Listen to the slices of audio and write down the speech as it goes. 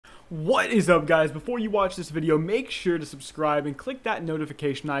What is up, guys? Before you watch this video, make sure to subscribe and click that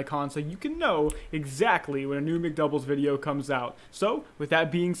notification icon so you can know exactly when a new Mcdoubles video comes out. So, with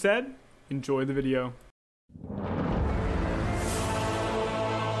that being said, enjoy the video.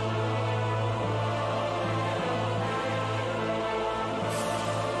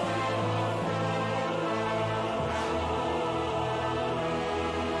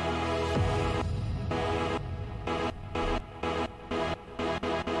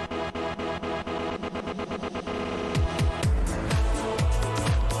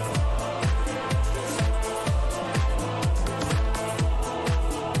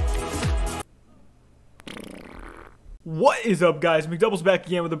 What is up, guys? Mcdoubles back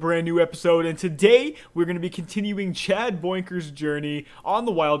again with a brand new episode, and today we're going to be continuing Chad Boinker's journey on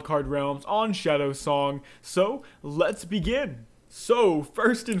the wildcard realms on Shadowsong. So let's begin. So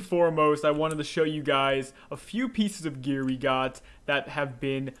first and foremost, I wanted to show you guys a few pieces of gear we got that have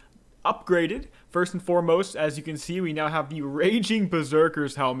been upgraded. First and foremost, as you can see, we now have the Raging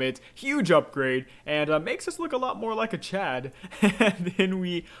Berserker's helmet. Huge upgrade, and makes us look a lot more like a Chad. And then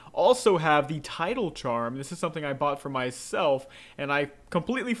we also have the title charm. This is something I bought for myself, and I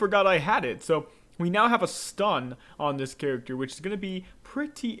completely forgot I had it. So we now have a stun on this character, which is going to be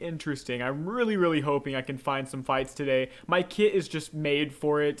pretty interesting. I'm really hoping I can find some fights today. My kit is just made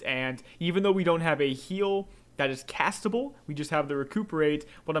for it, and even though we don't have a heal that is castable, we just have the recuperate.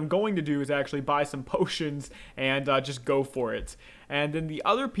 What I'm going to do is actually buy some potions and just go for it. And then the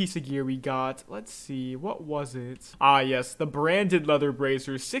other piece of gear we got, let's see, what was it? Ah, yes, the branded leather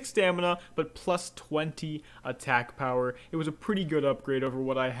bracers, 6 stamina, but plus 20 attack power. It was a pretty good upgrade over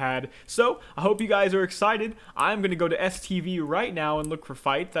what I had. So, I hope you guys are excited. I'm going to go to STV right now and look for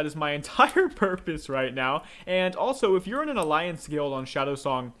fights. That is my entire purpose right now. And also, if you're in an alliance guild on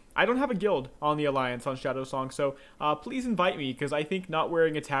Shadowsong, I don't have a guild on the Alliance on Shadowsong, so please invite me, because I think not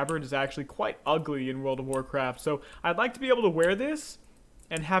wearing a tabard is actually quite ugly in World of Warcraft. So I'd like to be able to wear this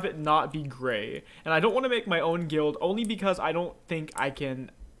and have it not be gray. And I don't want to make my own guild, only because I don't think I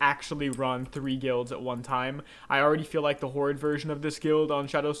can actually run 3 guilds at one time. I already feel like the Horde version of this guild on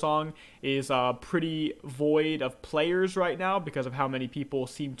Shadowsong is pretty void of players right now because of how many people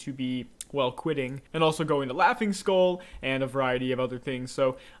seem to be, well, quitting and also going to Laughing Skull and a variety of other things.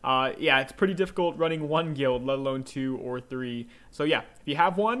 So yeah, it's pretty difficult running 1 guild, let alone 2 or 3. So yeah, if you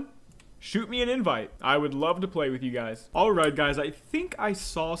have one, shoot me an invite. I would love to play with you guys. Alright, guys, I think I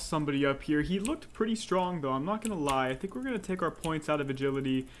saw somebody up here. He looked pretty strong, though. I'm not going to lie. I think we're going to take our points out of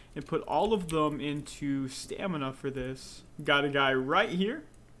agility and put all of them into stamina for this. Got a guy right here.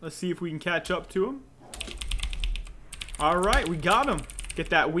 Let's see if we can catch up to him. Alright, we got him.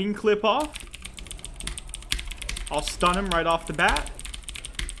 Get that wing clip off. I'll stun him right off the bat.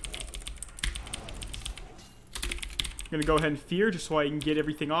 I'm gonna go ahead and fear just so I can get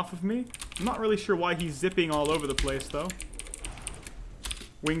everything off of me. I'm not really sure why he's zipping all over the place, though.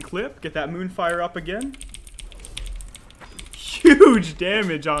 Wing clip. Get that moonfire up again. Huge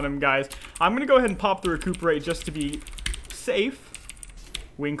damage on him, guys. I'm gonna go ahead and pop the recuperate just to be safe.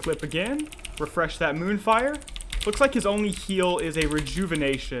 Wing clip again. Refresh that moonfire. Looks like his only heal is a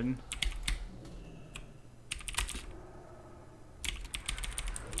rejuvenation.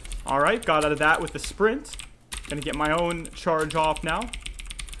 Alright, got out of that with the sprint. Gonna get my own charge off now.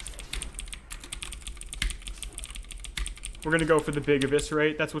 We're gonna go for the big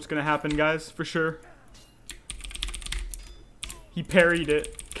eviscerate. That's what's gonna happen, guys, for sure. He parried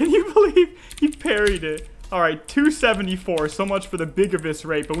it. Can you believe he parried it? Alright, 274. So much for the big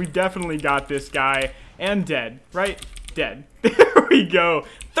eviscerate, but we definitely got this guy. And dead, right? Dead. There we go.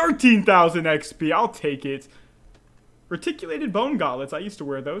 13,000 XP. I'll take it. Reticulated bone gauntlets. I used to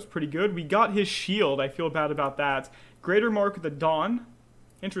wear those. Pretty good. We got his shield. I feel bad about that. Greater Mark of the Dawn.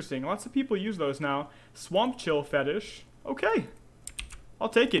 Interesting. Lots of people use those now. Swamp Chill Fetish. Okay. I'll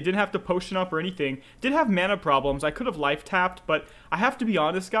take it. Didn't have to potion up or anything. Did have mana problems. I could have life tapped, but I have to be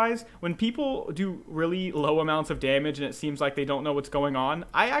honest, guys. When people do really low amounts of damage and it seems like they don't know what's going on,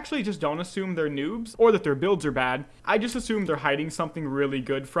 I actually just don't assume they're noobs or that their builds are bad. I just assume they're hiding something really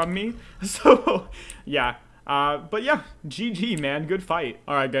good from me. So, yeah. But yeah, GG, man. Good fight.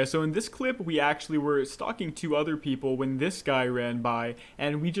 Alright, guys, so in this clip, we actually were stalking 2 other people when this guy ran by,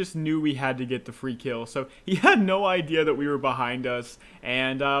 and we just knew we had to get the free kill. So he had no idea that we were behind us,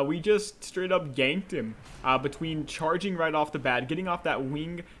 and we just straight up ganked him. Between charging right off the bat, getting off that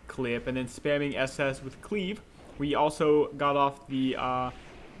wing clip, and then spamming SS with cleave. We also got off the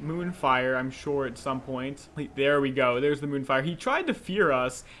Moonfire, I'm sure, at some point. There we go. There's the Moonfire. He tried to fear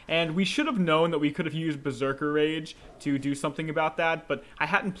us, and we should have known that we could have used Berserker Rage to do something about that, but I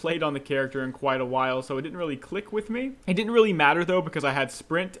hadn't played on the character in quite a while, so it didn't really click with me. It didn't really matter, though, because I had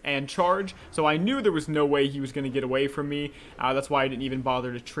Sprint and Charge, so I knew there was no way he was going to get away from me. That's why I didn't even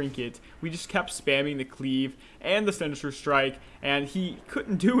bother to Trinket. We just kept spamming the Cleave and the Sinister Strike, and he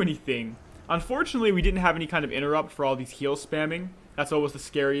couldn't do anything. Unfortunately, we didn't have any kind of interrupt for all these heal spamming. That's always the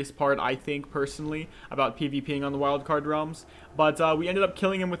scariest part, I think, personally, about PvPing on the wildcard realms. But we ended up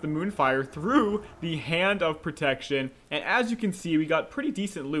killing him with the Moonfire through the Hand of Protection. And as you can see, we got pretty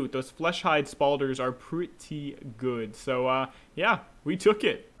decent loot. Those Fleshhide Spalders are pretty good. So, yeah, we took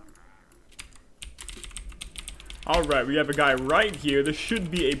it. Alright, we have a guy right here. This should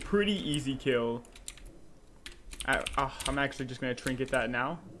be a pretty easy kill. I'm actually just going to Trinket that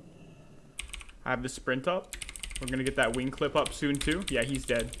now. I have the Sprint up. We're going to get that wing clip up soon, too. Yeah, he's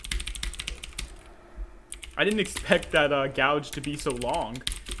dead. I didn't expect that gouge to be so long.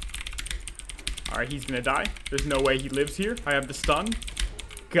 Alright, he's going to die. There's no way he lives here. I have the stun.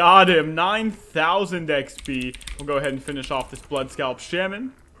 Got him. 9,000 XP. We'll go ahead and finish off this Blood Scalp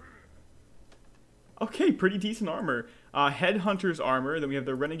Shaman. Okay, pretty decent armor. Headhunter's armor. Then we have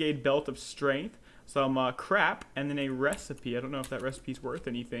the Renegade Belt of Strength. Some crap. And then a recipe. I don't know if that recipe's worth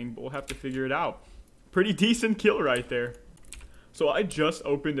anything, but we'll have to figure it out. Pretty decent kill right there. So I just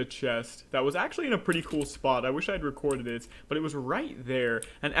opened a chest that was actually in a pretty cool spot. I wish I'd recorded it, but it was right there.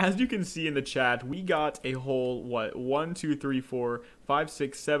 And as you can see in the chat, we got a whole, what, 1, 2, 3, 4, 5,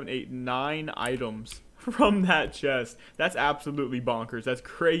 6, 7, 8, 9 items from that chest. That's absolutely bonkers. That's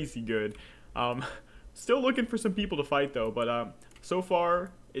crazy good. Still looking for some people to fight though, but so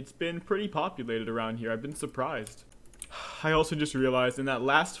far it's been pretty populated around here. I've been surprised. I also just realized in that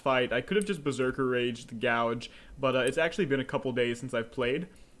last fight, I could have just Berserker Raged the Gouge, but it's actually been a couple days since I've played,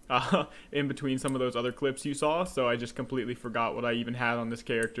 in between some of those other clips you saw, so I just completely forgot what I even had on this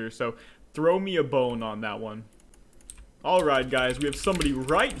character, so throw me a bone on that one. Alright guys, we have somebody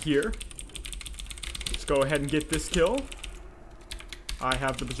right here. Let's go ahead and get this kill. I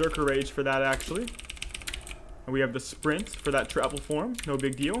have the Berserker Rage for that actually. And we have the Sprint for that travel form, no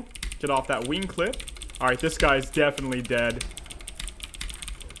big deal. Get off that wing clip. Alright, this guy's definitely dead.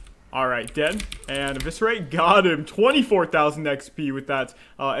 Alright, dead. And Eviscerate, got him. 24,000 XP with that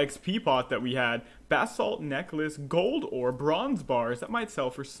XP pot that we had. Basalt necklace, gold ore, bronze bars. That might sell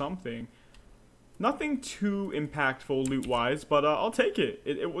for something. Nothing too impactful loot-wise, but I'll take it.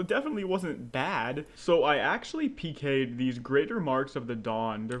 It definitely wasn't bad. So I actually PK'd these Greater Marks of the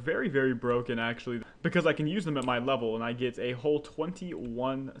Dawn. They're very, very broken, actually, because I can use them at my level, and I get a whole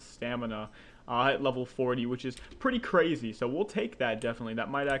 21 stamina. At level 40, which is pretty crazy, so we'll take that definitely. That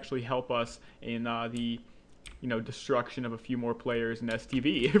might actually help us in the, destruction of a few more players in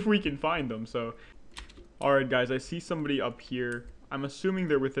STV if we can find them. So, alright guys, I see somebody up here. I'm assuming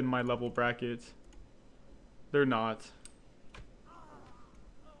they're within my level bracket. They're not.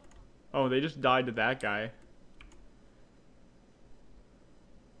 Oh, they just died to that guy.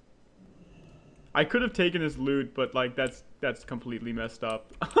 I could have taken his loot, but like that's completely messed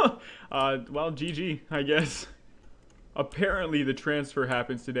up. Well, GG, I guess. Apparently the transfer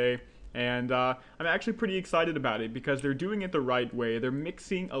happens today, and I'm actually pretty excited about it because they're doing it the right way. They're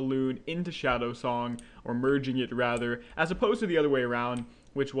mixing a loot into Shadowsong, or merging it rather, as opposed to the other way around,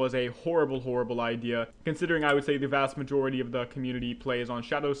 which was a horrible, horrible idea, considering I would say the vast majority of the community plays on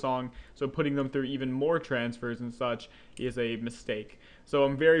Shadowsong, so putting them through even more transfers and such is a mistake. So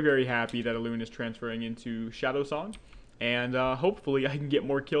I'm very, very happy that Elune is transferring into Shadowsong, and hopefully I can get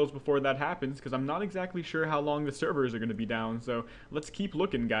more kills before that happens, because I'm not exactly sure how long the servers are going to be down, so let's keep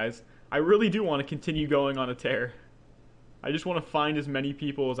looking, guys. I really do want to continue going on a tear. I just want to find as many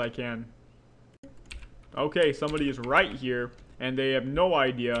people as I can. Okay, somebody is right here, and they have no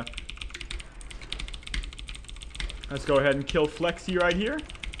idea. Let's go ahead and kill Flexi right here.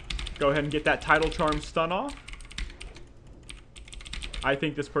 Go ahead and get that Tidal Charm stun off. I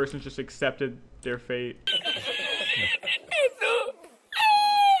think this person's just accepted their fate.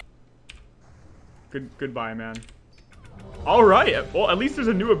 Goodbye, man. Alright, well, at least there's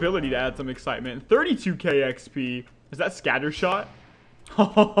a new ability to add some excitement. 32k XP. Is that Scattershot?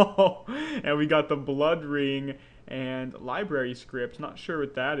 And we got the Blood Ring and Library Script. Not sure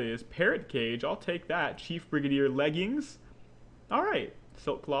what that is. Parrot Cage, I'll take that. Chief Brigadier Leggings. Alright.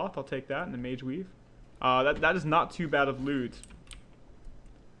 Silk Cloth, I'll take that. And the Mage Weave. That is not too bad of loot.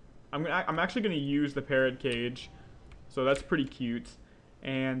 I'm actually going to use the Parrot Cage. So that's pretty cute.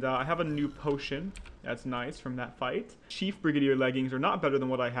 And I have a new potion. That's nice from that fight. Chief Brigadier Leggings are not better than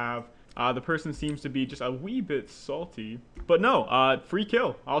what I have. The person seems to be just a wee bit salty. But no, free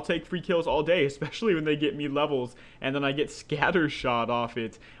kill. I'll take free kills all day, especially when they get me levels. And then I get Scattershot off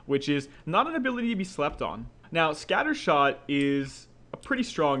it, which is not an ability to be slept on. Now, Scattershot is a pretty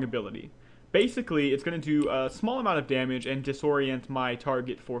strong ability. Basically, it's going to do a small amount of damage and disorient my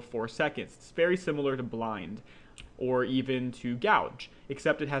target for 4 seconds. It's very similar to Blind, or even to Gouge,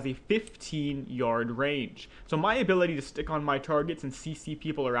 except it has a 15-yard range. So my ability to stick on my targets and CC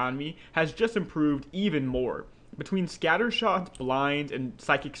people around me has just improved even more. Between Scattershot, Blind, and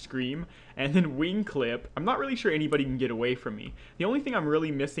Psychic Scream, and then Wing Clip, I'm not really sure anybody can get away from me. The only thing I'm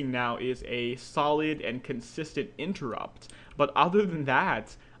really missing now is a solid and consistent interrupt. But other than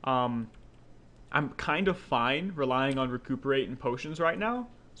that, I'm kind of fine relying on Recuperate and Potions right now.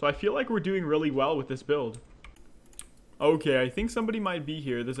 So I feel like we're doing really well with this build. Okay, I think somebody might be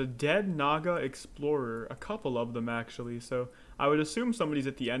here. There's a dead Naga Explorer, a couple of them actually, so I would assume somebody's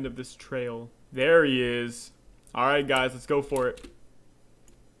at the end of this trail. There he is. Alright guys, let's go for it.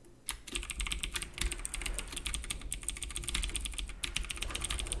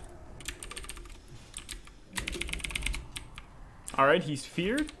 Alright, he's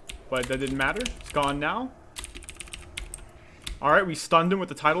feared, but that didn't matter. It's gone now. Alright, we stunned him with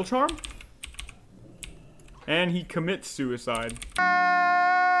the Tidal Charm. And he commits suicide.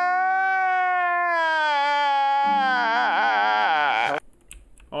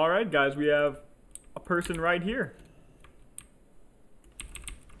 Alright guys, we have a person right here.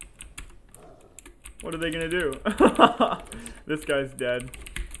 What are they gonna do? This guy's dead.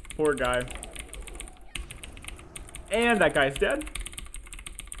 Poor guy. And that guy's dead.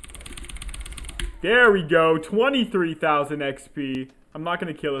 There we go, 23,000 XP. I'm not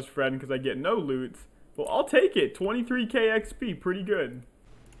gonna kill his friend because I get no loot. Well, I'll take it. 23k XP, pretty good.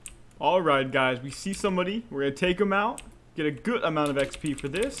 Alright guys, we see somebody. We're gonna take him out. Get a good amount of XP for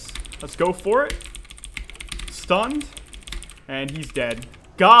this. Let's go for it. Stunned. And he's dead.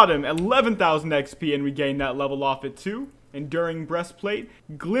 Got him. 11,000 XP, and we gained that level off it too. Enduring Breastplate.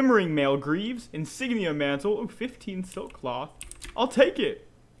 Glimmering Mail Greaves. Insignia Mantle. Oh, 15 Silk Cloth. I'll take it.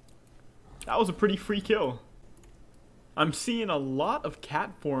 That was a pretty free kill. I'm seeing a lot of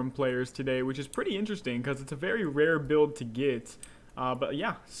cat form players today, which is pretty interesting because it's a very rare build to get. But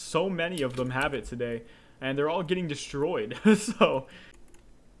yeah, so many of them have it today, and they're all getting destroyed. So,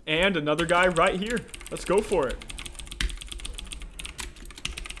 and another guy right here. Let's go for it.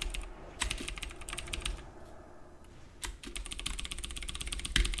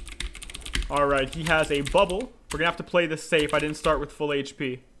 Alright, he has a bubble. We're gonna have to play this safe. I didn't start with full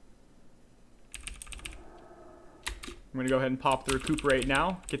HP. I'm going to go ahead and pop the Recuperate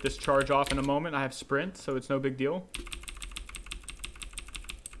now. Get this charge off in a moment. I have Sprint, so it's no big deal.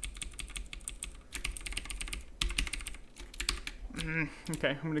 Okay,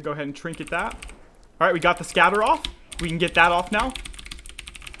 I'm going to go ahead and Trinket that. Alright, we got the Scatter off. We can get that off now.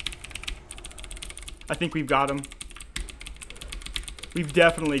 I think we've got him. We've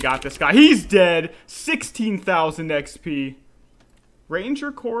definitely got this guy. He's dead! 16,000 XP.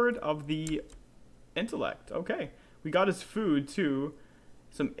 Ranger Cord of the Intellect. Okay. We got his food, too.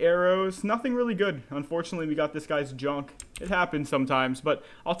 Some arrows. Nothing really good. Unfortunately, we got this guy's junk. It happens sometimes, but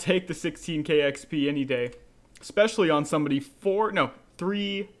I'll take the 16k XP any day. Especially on somebody 2 or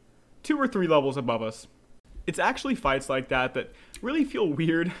 3 levels above us. It's actually fights like that that really feel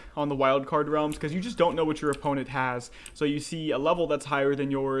weird on the wildcard realms because you just don't know what your opponent has. So you see a level that's higher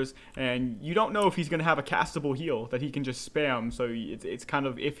than yours and you don't know if he's going to have a castable heal that he can just spam. So it's kind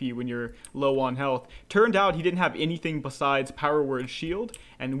of iffy when you're low on health. Turned out he didn't have anything besides Power Word Shield,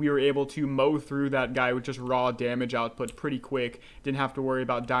 and we were able to mow through that guy with just raw damage output pretty quick. Didn't have to worry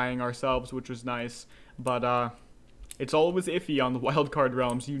about dying ourselves, which was nice. But it's always iffy on the wildcard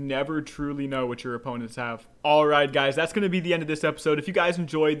realms. You never truly know what your opponents have. Alright guys, that's going to be the end of this episode. If you guys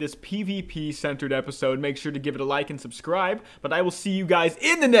enjoyed this PvP-centered episode, make sure to give it a like and subscribe. But I will see you guys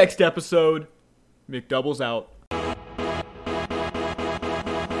in the next episode. Mcdoubles out.